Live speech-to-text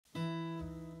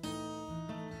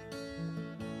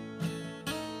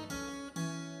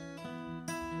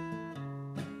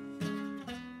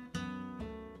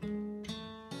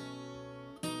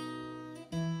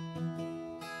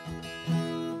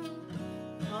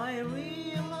I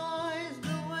realize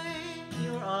the way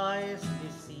your eyes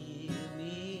deceive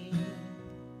me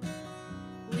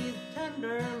with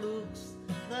tender looks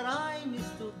that I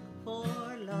mistook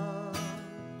for love.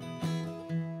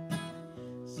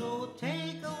 So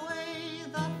take away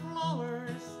the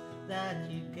flowers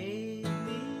that you gave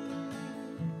me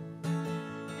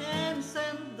and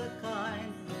send the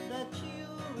kind that you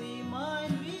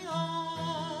remind me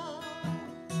of.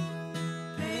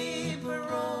 Paper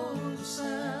roses,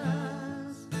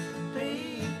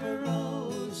 paper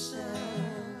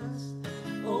roses,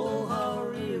 oh how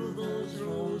real those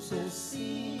roses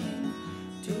seem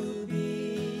to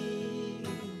be,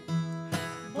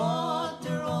 but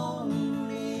they're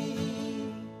only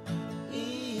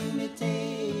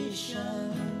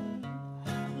imitation,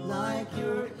 like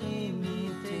your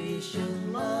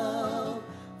imitation love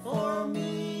for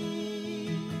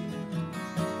me.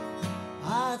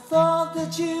 I thought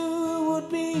that you would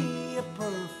be a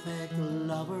perfect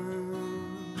lover.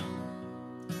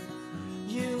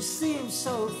 You seem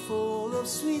so full of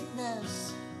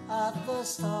sweetness at the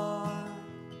start,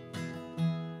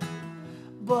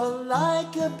 but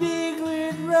like a big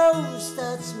red rose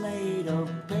that's made of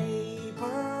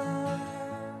paper,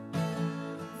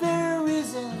 there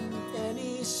isn't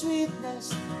any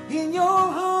sweetness in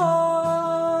your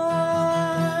heart.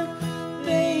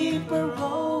 Paper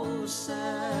roses,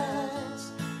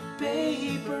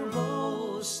 paper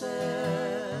roses,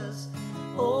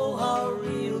 oh how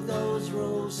real those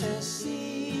roses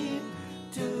seem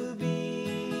to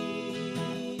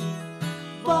be,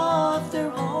 but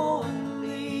they're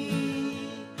only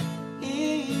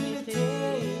imitation,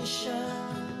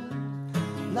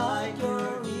 like your